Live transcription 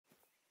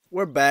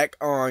We're back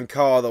on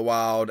Call of the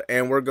Wild,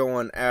 and we're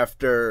going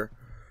after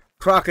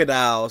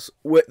Crocodiles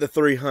with the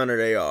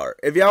 300 AR.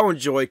 If y'all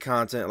enjoy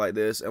content like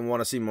this and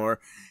want to see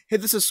more,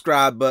 hit the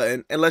subscribe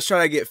button, and let's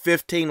try to get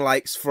 15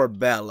 likes for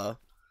Bella.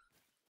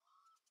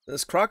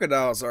 These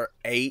Crocodiles are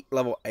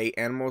level 8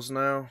 animals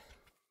now.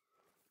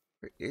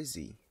 Where is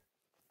he?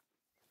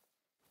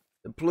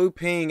 The blue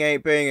ping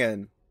ain't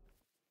pinging.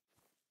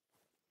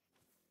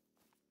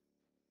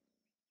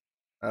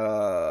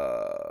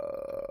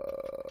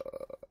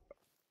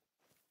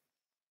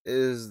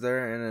 Is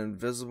there an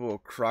invisible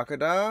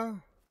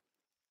crocodile?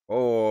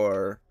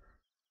 Or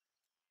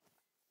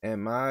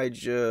am I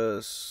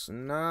just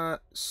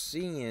not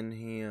seeing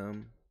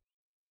him?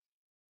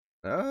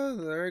 Oh,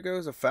 there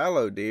goes a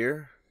fallow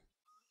deer.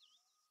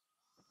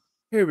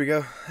 Here we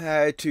go. I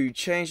had to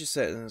change the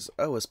settings.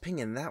 Oh, it's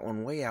pinging that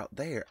one way out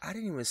there. I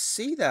didn't even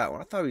see that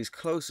one. I thought he was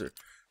closer.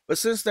 But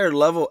since they're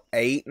level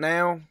 8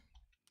 now,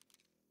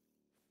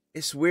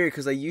 it's weird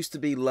because they used to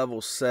be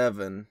level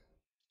 7.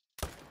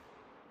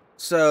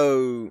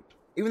 So,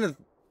 even the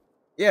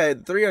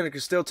 300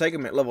 could still take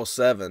them at level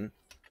 7.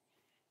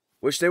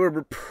 Which they were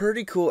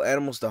pretty cool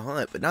animals to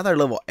hunt. But now they're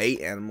level 8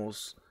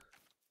 animals.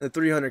 The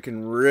 300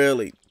 can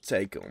really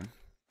take them.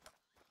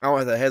 I don't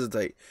have to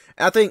hesitate.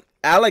 I think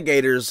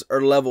alligators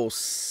are level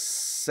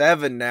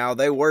 7 now.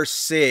 They were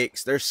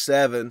 6. They're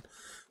 7.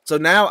 So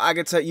now I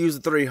can use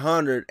the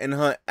 300 and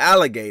hunt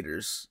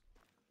alligators.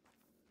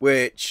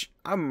 Which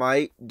I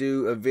might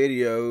do a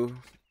video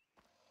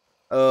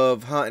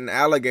of hunting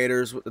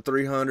alligators with the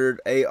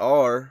 300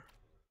 AR.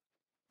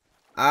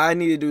 I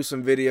need to do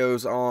some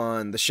videos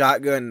on the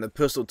shotgun and the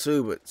pistol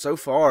too. But so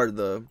far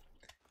the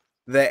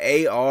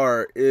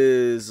AR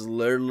is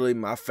literally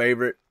my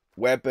favorite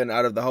weapon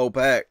out of the whole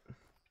pack.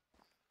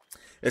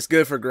 It's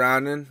good for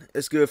grinding.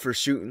 It's good for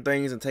shooting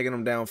things and taking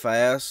them down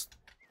fast.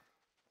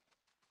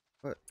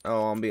 What?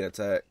 Oh, I'm being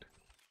attacked.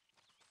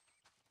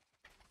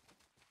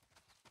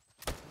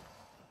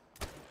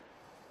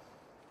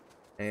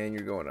 And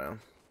you're going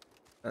down.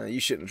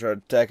 You shouldn't try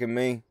attacking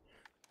me.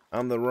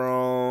 I'm the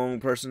wrong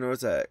person to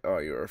attack. Oh,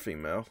 you're a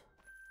female.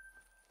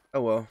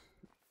 Oh well.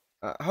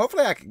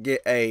 Hopefully I could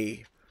get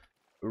a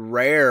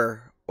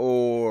rare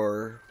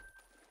or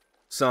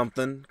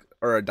something,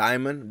 or a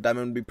diamond.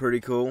 Diamond would be pretty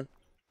cool.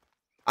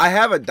 I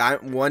have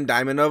one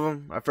diamond of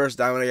them. My first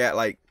diamond I got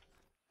like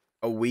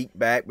a week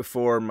back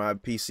before my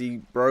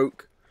PC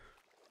broke.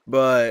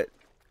 But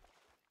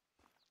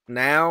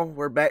now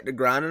we're back to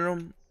grinding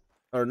them,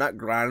 or not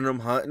grinding them,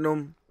 hunting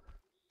them.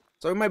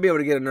 So we might be able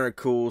to get another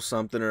cool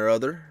something or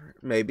other.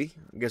 Maybe.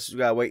 I guess we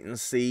gotta wait and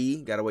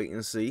see. Gotta wait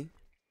and see.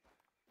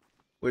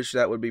 Wish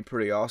that would be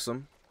pretty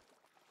awesome.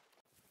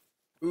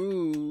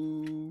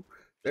 Ooh.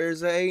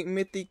 There's a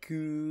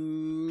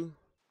mythical.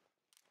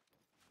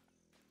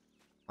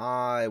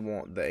 I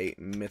want the 8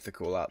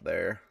 mythical out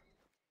there.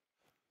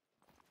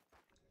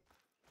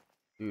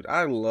 Dude,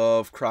 I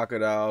love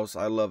crocodiles.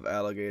 I love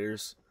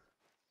alligators.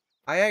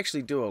 I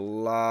actually do a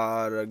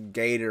lot of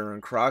gator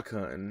and croc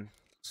hunting.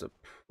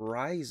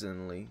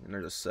 Surprisingly. And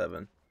there's a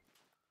 7.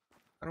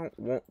 I don't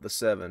want the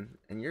 7.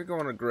 And you're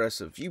going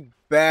aggressive. You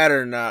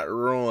better not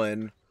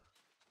ruin.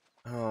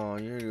 Oh,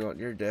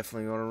 you're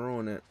definitely going to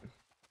ruin it.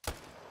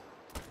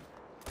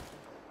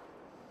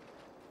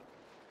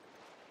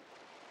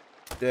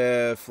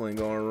 Definitely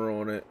gonna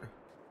ruin it.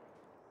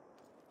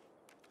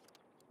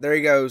 There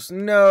he goes.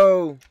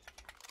 No.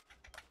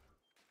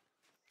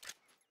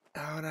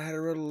 Oh, and I had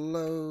to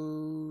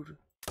reload.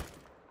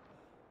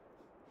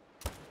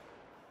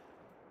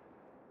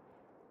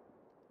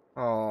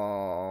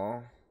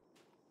 Aww.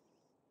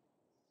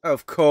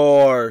 Of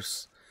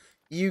course.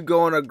 You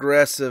going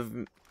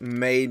aggressive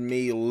made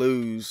me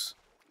lose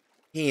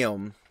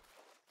him.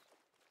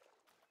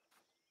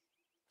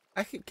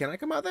 Can I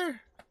come out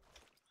there?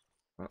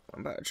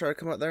 I'm about to try to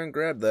come out there and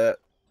grab that.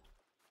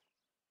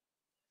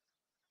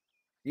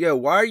 Yo,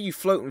 why are you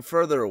floating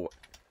further away?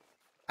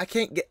 I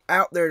can't get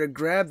out there to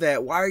grab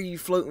that. Why are you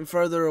floating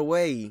further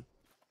away?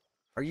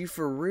 Are you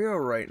for real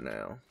right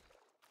now?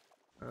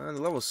 The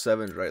level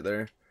 7's right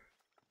there.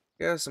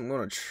 Guess I'm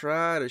going to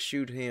try to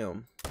shoot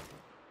him.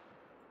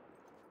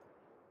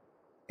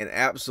 And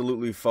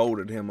absolutely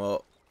folded him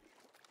up.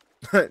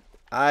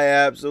 I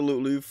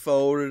absolutely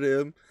folded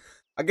him.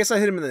 I guess I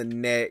hit him in the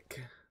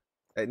neck.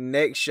 That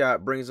neck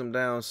shot brings him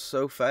down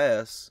so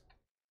fast.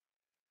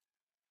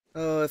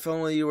 Oh, if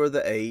only you were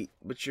the 8,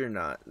 but you're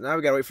not. Now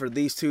we gotta wait for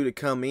these 2 to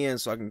come in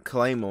so I can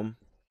claim them.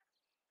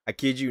 I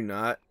kid you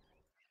not.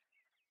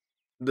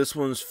 This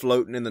one's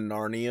floating in the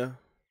Narnia.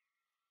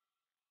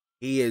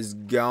 He is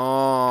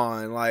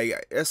gone.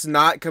 Like, it's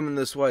not coming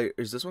this way.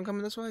 Is this one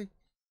coming this way?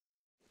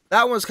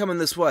 That one's coming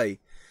this way.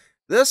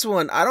 This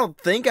one, I don't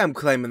think I'm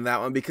claiming that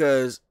one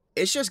because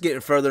it's just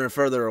getting further and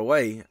further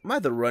away. I might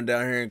have to run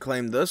down here and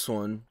claim this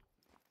one.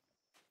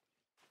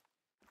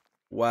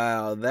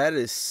 Wow, that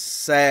is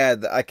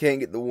sad that I can't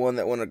get the one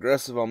that went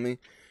aggressive on me.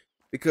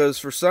 Because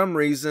for some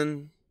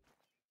reason,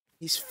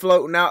 he's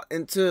floating out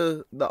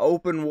into the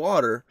open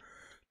water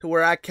to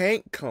where I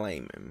can't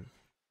claim him.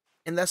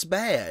 And that's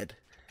bad.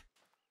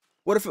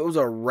 What if it was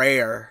a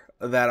rare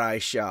that I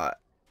shot?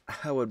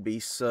 I would be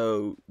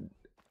so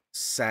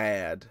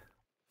sad.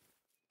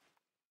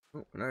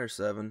 Oh, another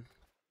 7.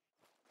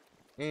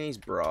 And he's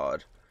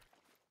broad.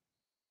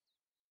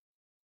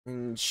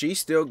 And she's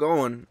still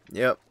going.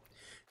 Yep.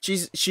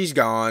 She's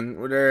gone.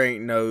 There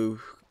ain't no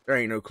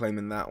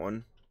claiming that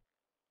one.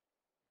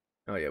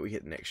 Oh yeah, we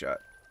hit the next shot.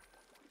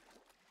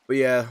 But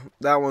yeah,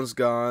 that one's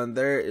gone.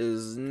 There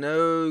is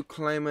no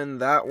claiming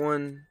that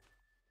one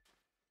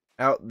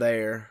out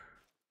there.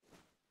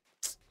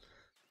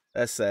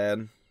 That's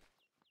sad.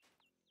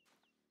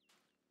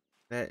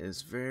 That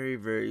is very,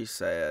 very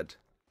sad.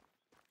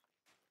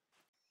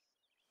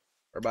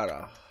 We're about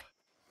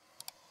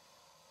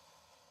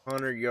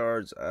 100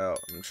 yards out.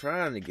 I'm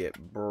trying to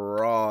get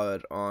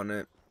broad on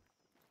it.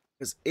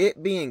 Because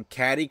it being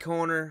catty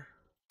corner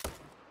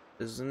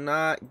is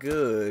not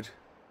good.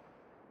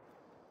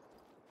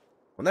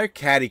 When they're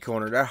catty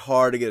corner, they're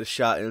hard to get a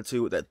shot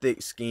into with that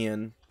thick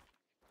skin.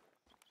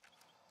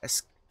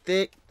 That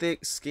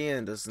thick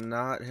skin does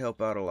not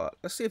help out a lot.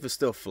 Let's see if it's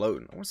still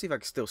floating. I want to see if I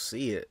can still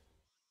see it.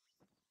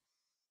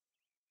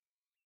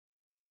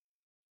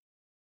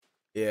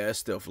 Yeah, it's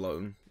still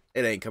floating.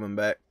 It ain't coming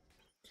back.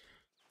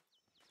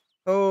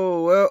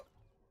 Oh, well.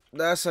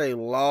 That's a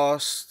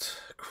lost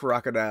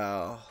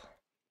crocodile.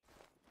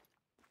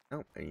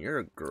 Oh, and you're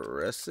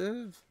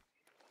aggressive?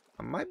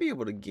 I might be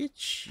able to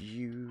get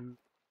you.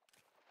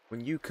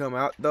 When you come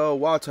out the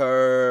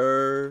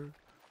water,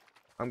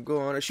 I'm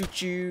gonna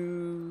shoot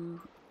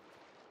you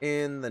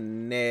in the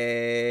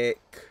neck.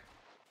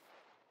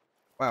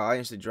 Wow, I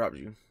instantly dropped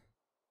you.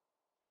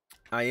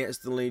 I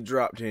instantly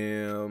dropped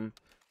him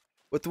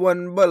with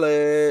 1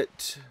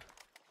 bullet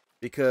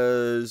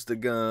because the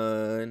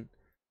gun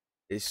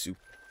is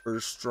super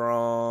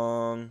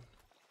strong.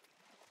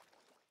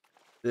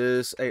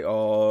 This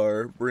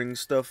AR brings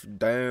stuff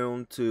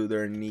down to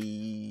their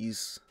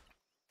knees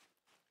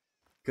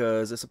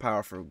because it's a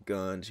powerful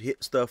gun to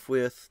hit stuff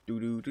with.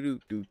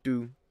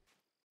 Do.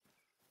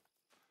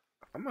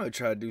 I'm gonna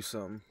try to do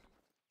something.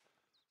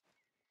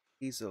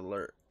 He's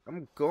alert.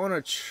 I'm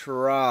gonna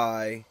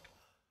try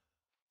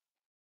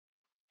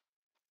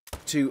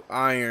to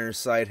iron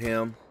sight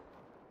him.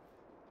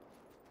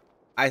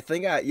 I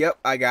think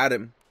I got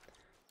him.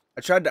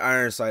 I tried to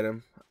iron sight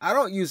him. I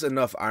don't use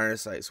enough iron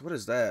sights. What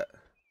is that?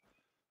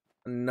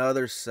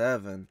 Another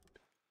 7.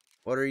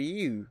 What are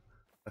you?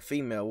 A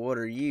female. What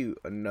are you?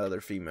 Another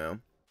female.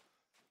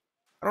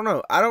 I don't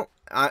know. I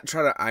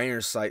try to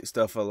iron sight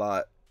stuff a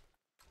lot.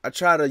 I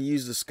try to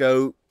use the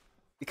scope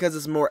because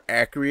it's more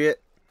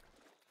accurate.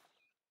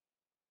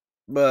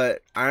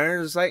 But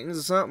iron sighting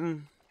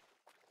something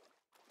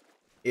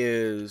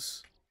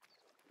is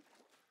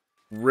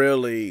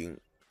really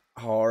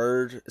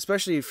hard,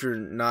 especially if you're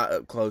not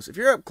up close. If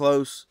you're up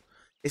close,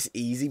 it's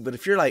easy, but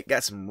if you're like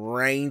got some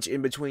range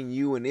in between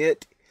you and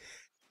it,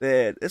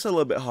 then it's a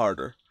little bit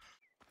harder.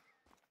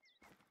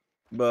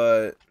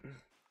 But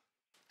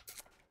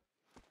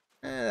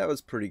that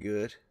was pretty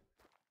good.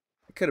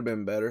 It could have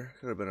been better.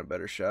 Could have been a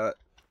better shot.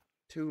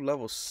 2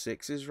 level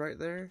 6s right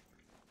there.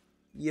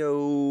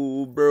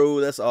 Yo, bro,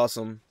 that's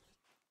awesome.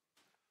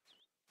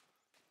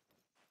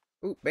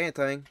 Ooh,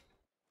 Bantang.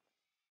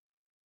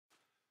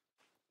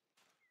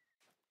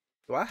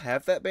 Do I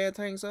have that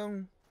Bantang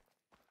zone?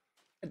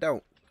 I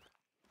don't.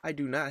 I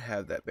do not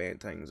have that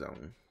Bantang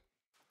zone.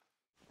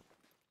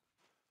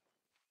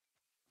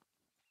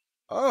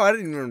 Oh, I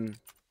didn't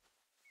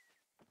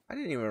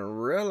even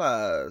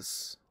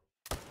realize.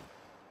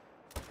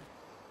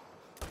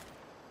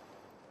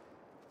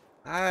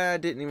 I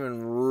didn't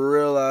even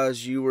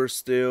realize you were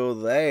still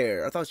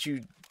there. I thought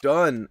you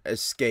done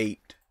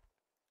escaped.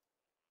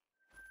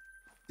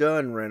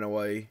 Done ran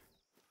away.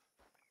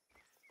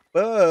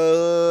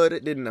 But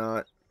it did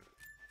not.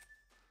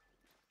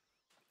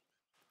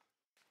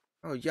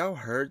 Oh, y'all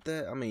heard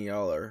that? I mean,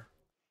 y'all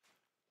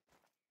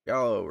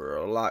were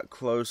a lot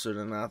closer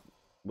than I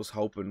was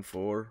hoping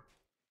for.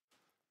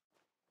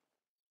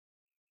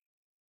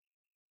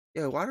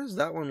 Yeah, why does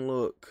that one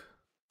look?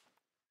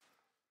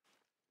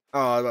 Oh,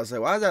 I was about to say,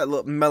 why does that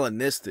look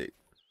melanistic?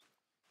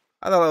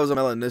 I thought it was a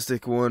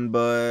melanistic one,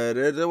 but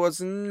it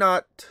was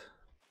not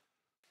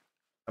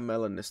a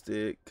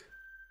melanistic.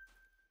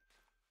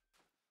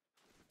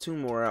 2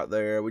 more out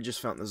there. We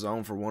just found the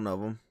zone for 1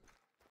 of them.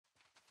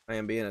 I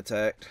am being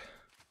attacked.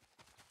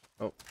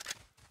 Oh,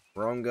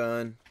 wrong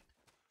gun.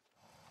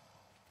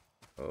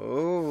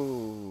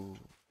 Oh,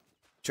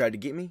 tried to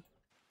get me?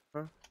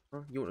 Huh?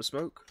 You want to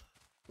smoke?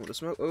 You want to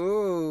smoke?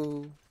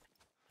 Oh.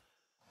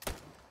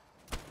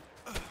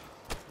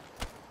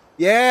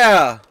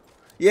 Yeah!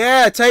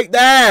 Yeah, take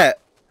that!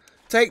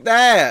 Take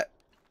that!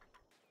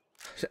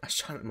 I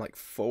shot him like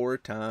 4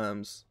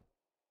 times.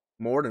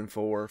 More than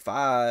 4.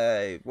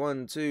 5.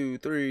 1, 2,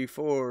 3,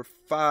 4,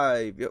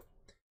 5. Yep.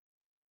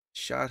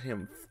 Shot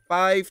him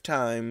 5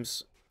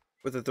 times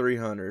with a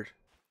 300.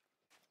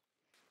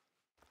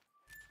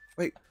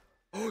 Wait.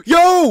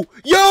 Yo!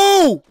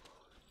 Yo!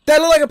 That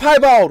looked like a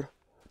piebald!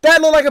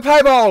 That looked like a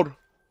piebald!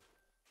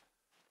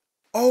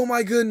 Oh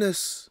my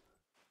goodness.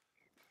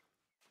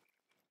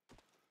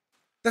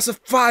 That's a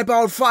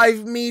 5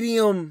 5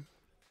 medium.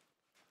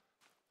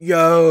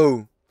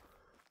 Yo.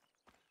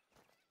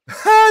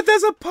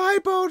 That's a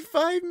piebald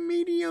 5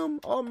 medium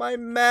on my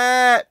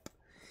map.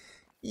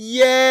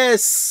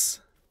 Yes.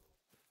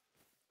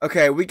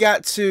 Okay, we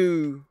got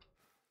to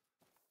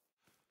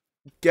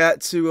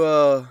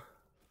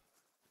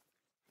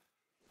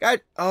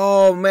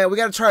oh man, we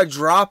gotta try to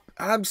drop.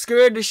 I'm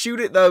scared to shoot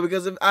it though,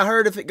 because I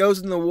heard if it goes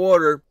in the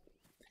water,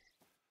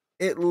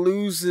 it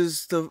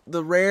loses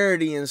the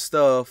rarity and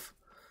stuff.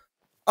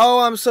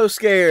 Oh, I'm so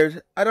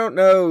scared. I don't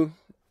know.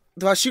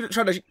 Do I shoot it?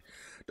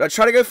 Do I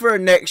try to go for a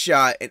next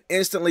shot and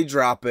instantly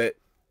drop it,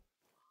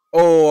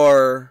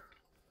 or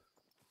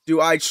do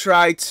I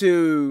try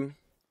to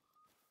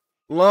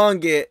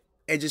long it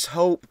and just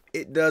hope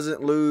it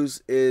doesn't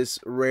lose its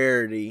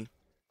rarity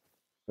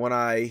when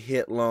I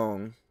hit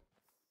long?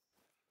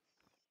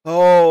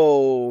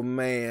 Oh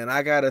man,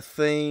 I gotta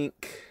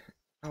think.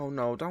 Oh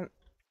no, don't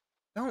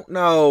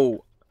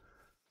know.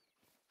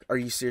 Are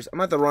you serious? I'm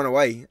about to run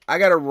away. I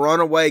gotta run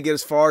away, get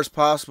as far as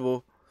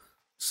possible,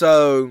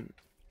 so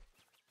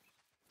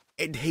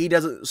he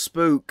doesn't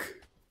spook.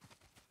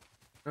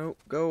 Nope,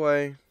 go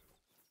away.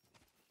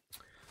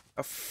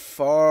 How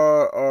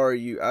far are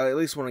you? I at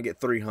least want to get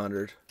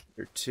 300.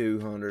 You're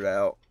 200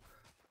 out.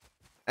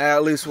 I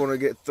at least want to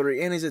get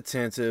 3. And he's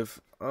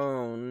attentive.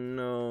 Oh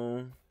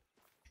no.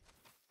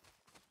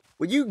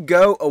 Will you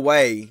go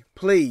away,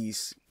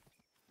 please?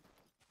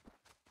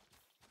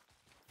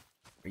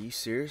 Are you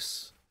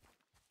serious?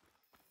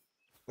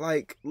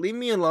 Like, leave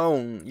me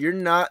alone. You're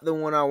not the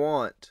one I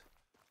want.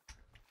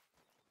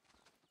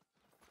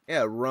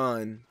 Yeah,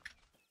 run.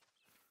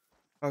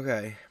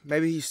 Okay,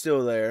 maybe he's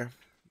still there.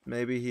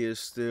 Maybe he is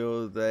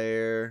still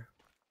there.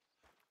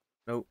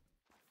 Nope.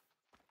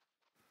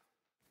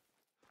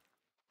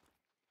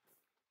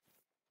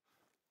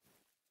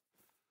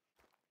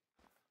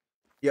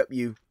 Yep,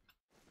 you.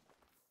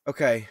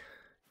 Okay,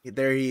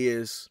 there he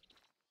is.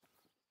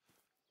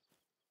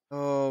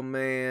 Oh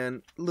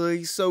man, look,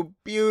 he's so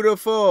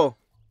beautiful.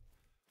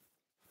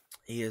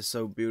 He is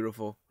so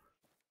beautiful.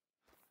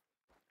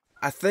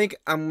 I think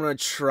I'm going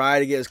to try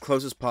to get as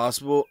close as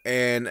possible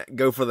and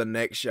go for the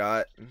next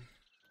shot,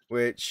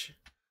 which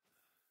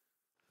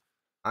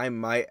I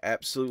might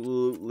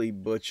absolutely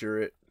butcher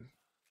it.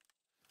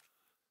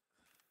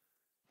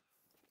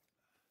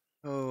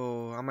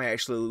 Oh, I might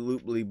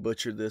absolutely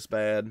butcher this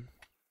bad.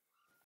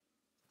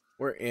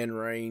 We're in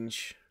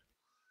range.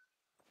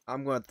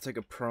 I'm going to have to take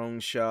a prone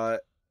shot.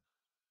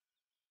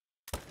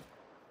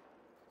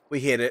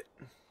 We hit it.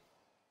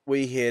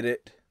 We hit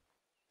it.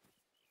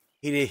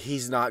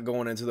 He's not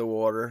going into the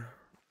water.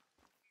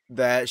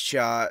 That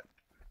shot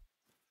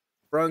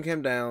brung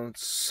him down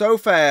so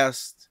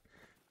fast.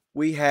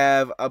 We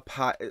have a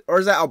or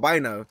is that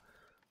albino?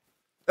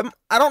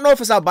 I don't know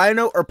if it's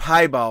albino or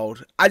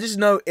piebald. I just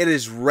know it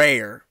is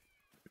rare,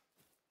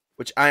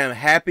 which I am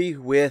happy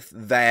with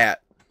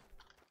that.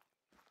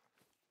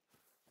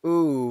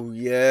 Ooh,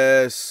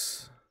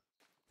 yes.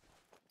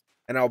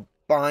 An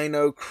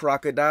albino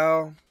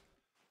crocodile.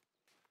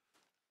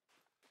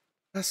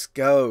 Let's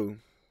go.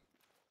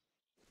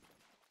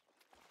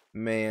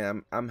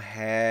 Man, I'm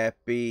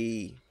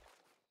happy.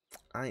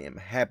 I am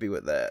happy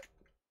with that.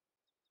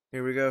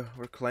 Here we go.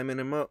 We're claiming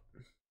him up.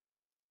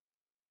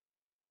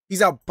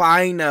 He's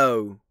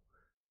albino.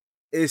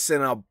 It's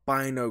an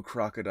albino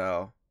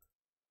crocodile.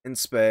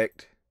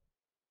 Inspect.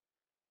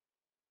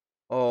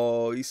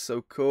 Oh, he's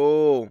so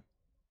cool.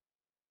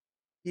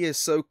 He is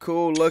so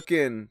cool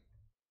looking.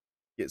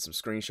 Get some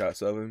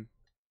screenshots of him.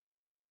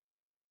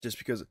 Just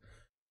because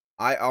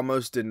I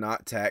almost did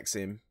not tax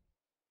him.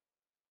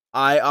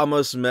 I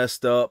almost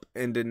messed up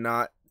and did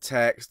not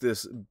tax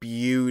this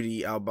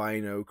beauty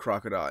albino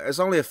crocodile. It's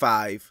only a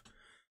 5,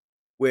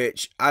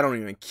 which I don't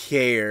even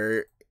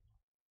care.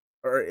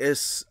 Or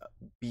it's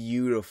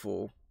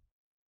beautiful.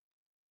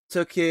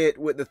 Took it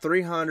with the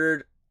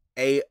 300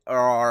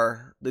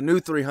 AR, the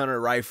new 300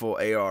 rifle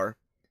AR.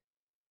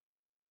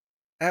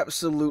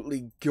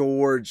 Absolutely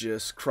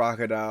gorgeous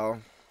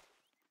crocodile.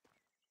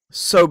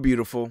 So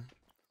beautiful.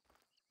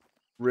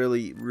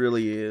 Really,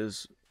 really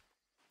is.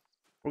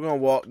 We're going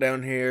to walk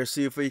down here,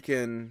 see if we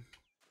can...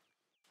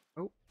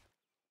 Oh.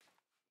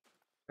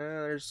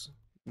 There's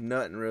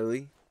nothing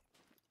really.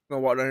 We're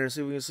going to walk down here and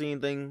see if we can see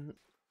anything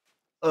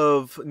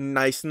of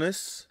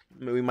niceness.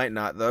 I mean, we might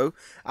not, though.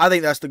 I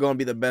think that's going to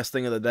be the best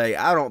thing of the day.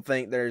 I don't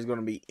think there's going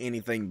to be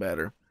anything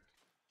better.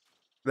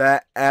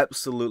 That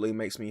absolutely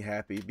makes me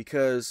happy,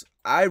 because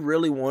I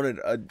really wanted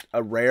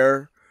a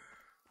rare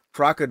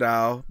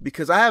crocodile,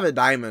 because I have a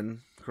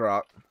diamond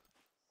croc.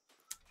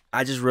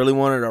 I just really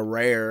wanted a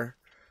rare,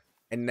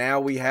 and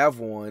now we have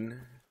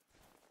one.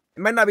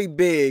 It might not be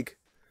big,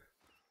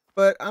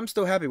 but I'm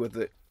still happy with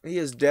it. He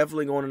is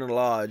definitely going in the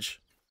lodge.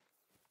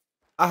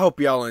 I hope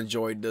y'all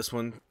enjoyed this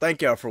one.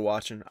 Thank y'all for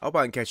watching. I hope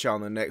I can catch y'all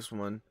on the next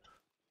one.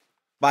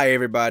 Bye,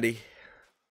 everybody.